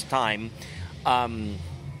at this time,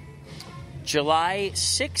 July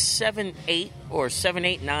 6, 7, 8, or 7,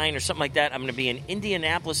 8, 9, or something like that, I'm going to be in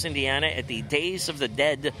Indianapolis, Indiana at the Days of the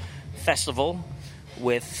Dead Festival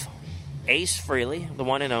with Ace Frehley, the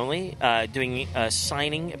one and only, doing a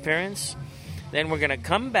signing appearance. Then we're going to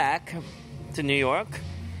come back to New York.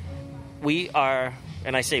 We are,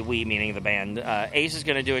 and I say we, meaning the band, Ace is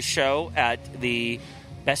going to do a show at the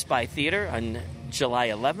Best Buy Theater on July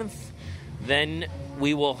 11th. Then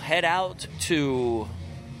we will head out to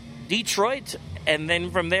Detroit, and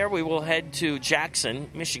then from there we will head to Jackson,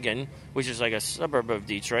 Michigan, which is like a suburb of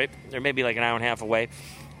Detroit. They're maybe like an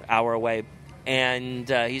hour away. And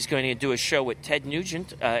he's going to do a show with Ted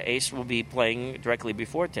Nugent. Ace will be playing directly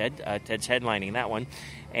before Ted. Ted's headlining that one.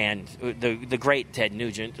 And the great Ted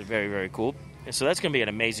Nugent, very, very cool. So that's going to be an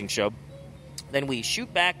amazing show. Then we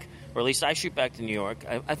shoot back, or at least I shoot back to New York.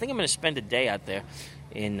 I think I'm going to spend a day out there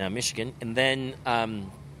in Michigan. And then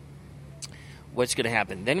what's going to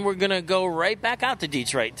happen? Then we're going to go right back out to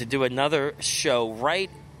Detroit to do another show right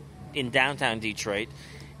in downtown Detroit.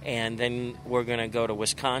 And then we're going to go to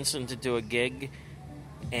Wisconsin to do a gig.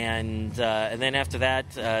 And then after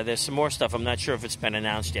that, there's some more stuff. I'm not sure if it's been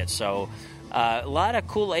announced yet. So a lot of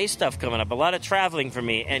cool Ace stuff coming up, a lot of traveling for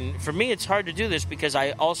me. And for me, it's hard to do this because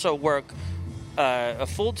I also work a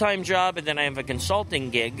full-time job, and then I have a consulting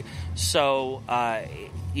gig. So,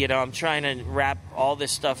 I'm trying to wrap all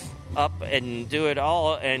this stuff up and do it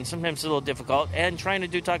all, and sometimes it's a little difficult, and trying to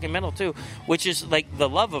do Talking Metal too, which is like the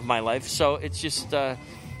love of my life. So it's just a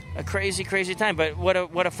crazy, crazy time. But what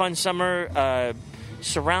a fun summer,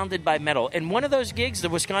 surrounded by metal. And one of those gigs, the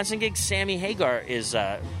Wisconsin gig, Sammy Hagar is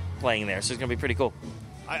playing there, so it's going to be pretty cool.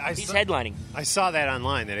 He's headlining. I saw that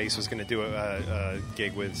online, that Ace was going to do a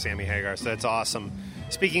gig with Sammy Hagar, so that's awesome.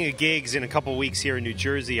 Speaking of gigs, in a couple weeks here in New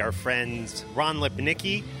Jersey, our friends Ron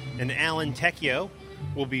Lipnicki and Alan Tecchio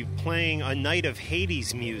will be playing a night of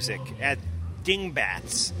Hades music at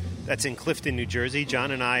Dingbats. That's in Clifton, New Jersey.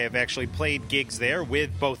 John and I have actually played gigs there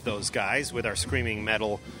with both those guys, with our screaming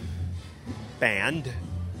metal band.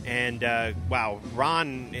 And, wow,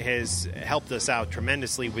 Ron has helped us out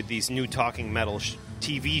tremendously with these new Talking Metal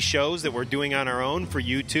TV shows that we're doing on our own for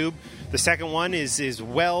YouTube. The second one is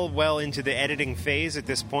well into the editing phase at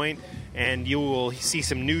this point, and you will see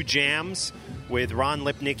some new jams with Ron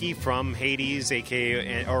Lipnicki from Hades,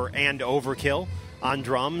 and Overkill on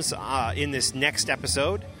drums in this next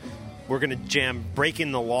episode. We're going to jam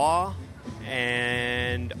Breaking the Law,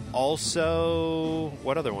 and also,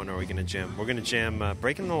 what other one are we going to jam? We're going to jam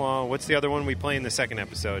Breaking the Law. What's the other one we play in the second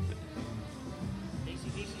episode?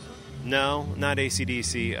 No, not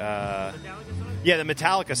AC/DC. Yeah, the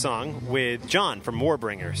Metallica song with John from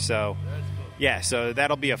Warbringer. So, yeah, so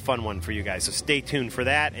that'll be a fun one for you guys. So stay tuned for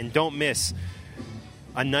that, and don't miss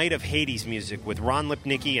a night of Hades music with Ron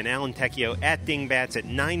Lipnicki and Alan Tecchio at Dingbats at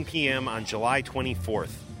 9 p.m. on July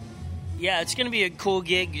 24th. Yeah, it's going to be a cool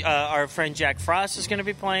gig. Our friend Jack Frost is going to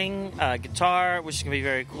be playing guitar, which is going to be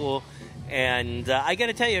very cool. And I got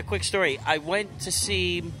to tell you a quick story. I went to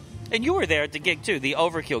see... And you were there at the gig, too, the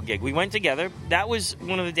Overkill gig. We went together. That was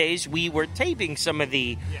one of the days we were taping some of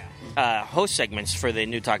the host segments for the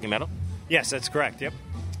new Talking Metal. Yes, that's correct, yep.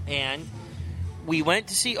 And we went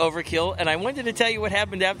to see Overkill, and I wanted to tell you what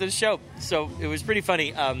happened after the show. So it was pretty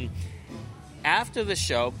funny. After the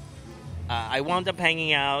show, I wound up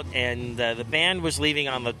hanging out, and the band was leaving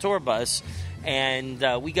on the tour bus,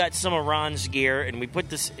 and we got some of Ron's gear, and we put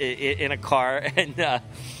this in a car, and...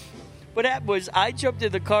 What happened was I jumped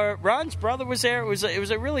in the car. Ron's brother was there. It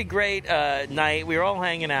was a really great night. We were all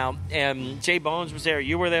hanging out, and Jay Bones was there.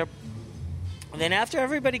 You were there. And then after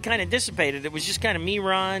everybody kind of dissipated, it was just kind of me,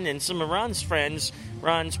 Ron, and some of Ron's friends,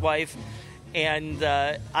 Ron's wife. And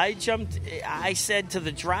I said to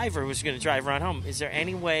the driver who was going to drive Ron home, is there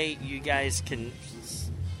any way you guys can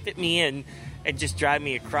fit me in and just drive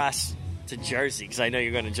me across to Jersey? Because I know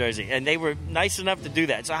you're going to Jersey. And they were nice enough to do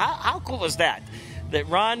that. So how cool was that? That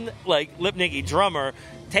Ron, Lipnicki, drummer,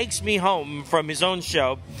 takes me home from his own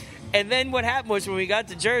show. And then what happened was when we got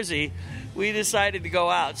to Jersey, we decided to go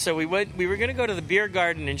out. So we were going to go to the Beer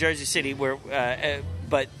Garden in Jersey City, where I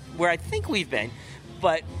think we've been.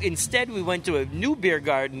 But instead we went to a new beer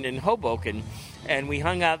garden in Hoboken, and we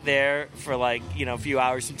hung out there for a few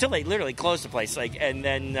hours until they literally closed the place. And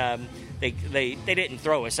then they didn't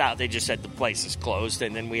throw us out. They just said the place is closed,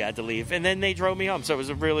 and then we had to leave. And then they drove me home. So it was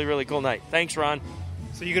a really, really cool night. Thanks, Ron.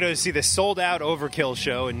 So you go to see the sold-out Overkill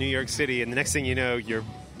show in New York City, and the next thing you know,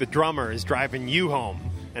 the drummer is driving you home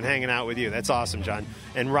and hanging out with you. That's awesome, John.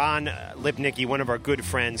 And Ron Lipnicki, one of our good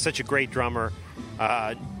friends, such a great drummer,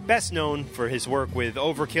 best known for his work with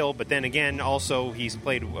Overkill, but then again, also he's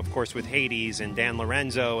played, of course, with Hades and Dan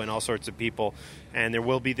Lorenzo and all sorts of people. And there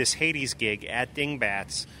will be this Hades gig at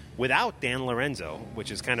Dingbats without Dan Lorenzo,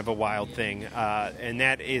 which is kind of a wild thing, and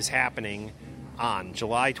that is happening on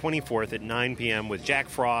July 24th at 9 p.m. with Jack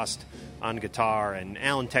Frost on guitar and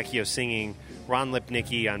Alan Tecchio singing, Ron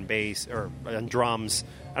Lipnicki on bass or on drums.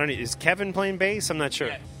 I don't know, is Kevin playing bass? I'm not sure.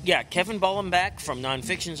 Yeah, Kevin Bollenbach from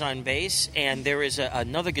Nonfiction's on bass, and there is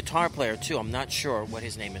another guitar player too. I'm not sure what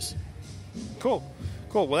his name is. Cool.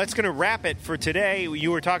 Well, that's going to wrap it for today. You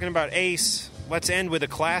were talking about Ace. Let's end with a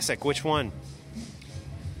classic. Which one?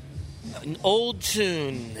 An old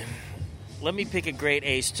tune. Let me pick a great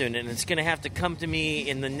Ace tune, and it's going to have to come to me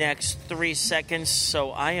in the next 3 seconds, so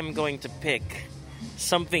I am going to pick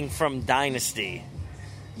something from Dynasty,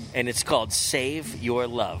 and it's called Save Your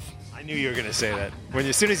Love. I knew you were going to say that.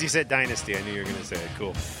 As soon as you said Dynasty, I knew you were going to say it.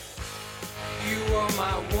 Cool. You are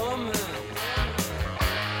my woman,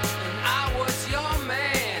 and I was your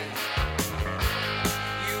man.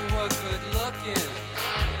 You were good looking.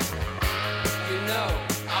 You know,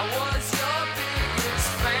 I was your biggest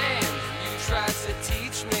fan. You tried to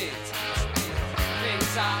teach me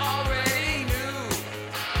things I already knew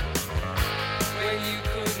when you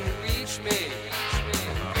couldn't reach me.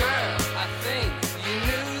 Girl, I think you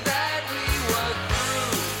knew that we were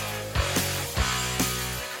through.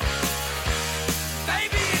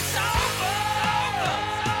 Baby, it's over.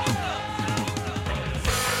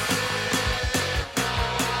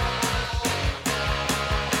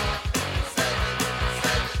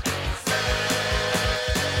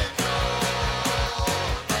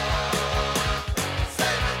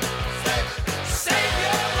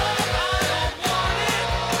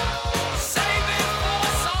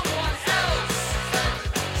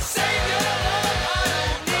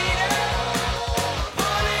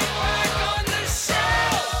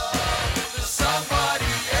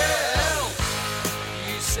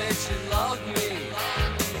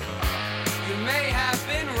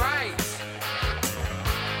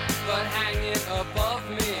 but hanging above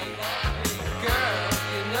me. Girl,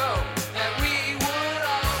 you know that we would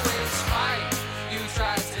always fight. You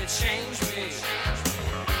tried to change me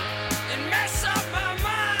and mess up my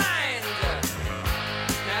mind.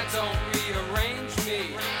 Now don't rearrange me.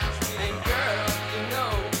 And girl, you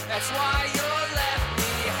know that's why you're left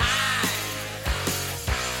behind.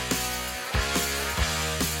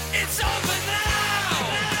 It's over now.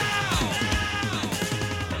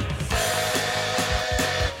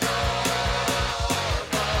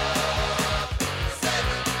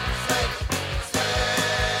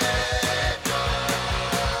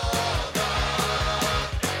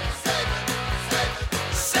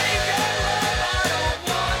 Save your love, I don't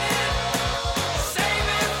want it. Save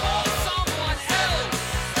it for someone else.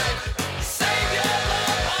 Save your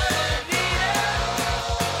love, I don't need it.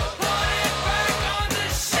 Put it back on the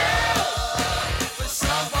shelf for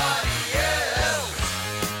somebody else.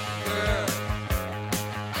 Girl,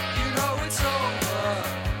 you know it's over.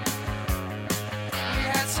 We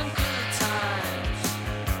had some good times,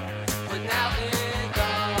 but now they're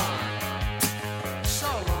gone. So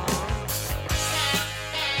long.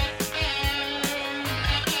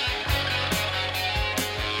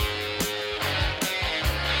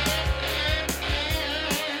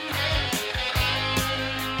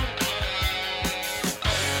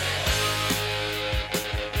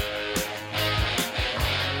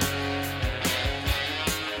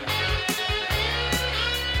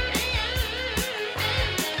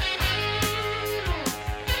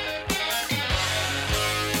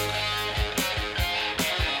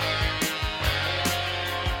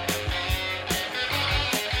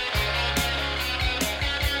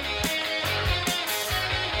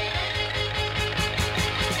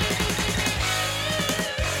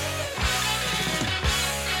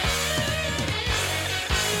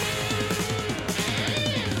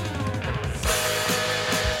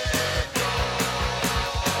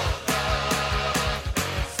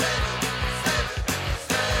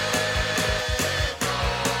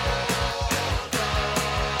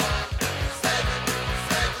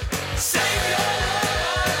 Save your love,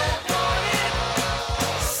 I don't want it.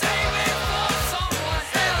 Save it for someone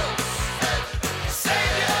else.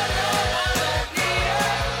 Save your love, I don't need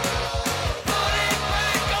it. Put it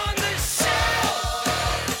back on the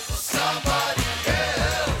shelf for somebody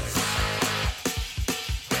else.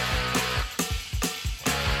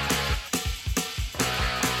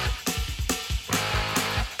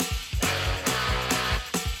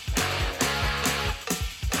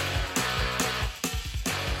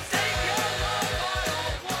 Save your love, I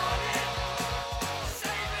don't want it.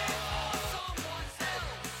 Save it for someone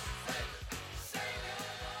else. Save your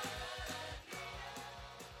love, I don't need it.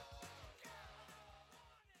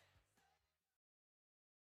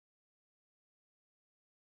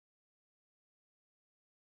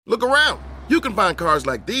 Look around. You can find cars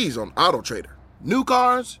like these on AutoTrader. New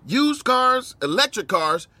cars, used cars, electric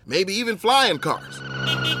cars, maybe even flying cars.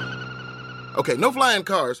 Okay, no flying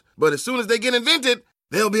cars, but as soon as they get invented,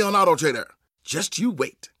 they'll be on AutoTrader. Just you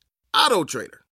wait. AutoTrader.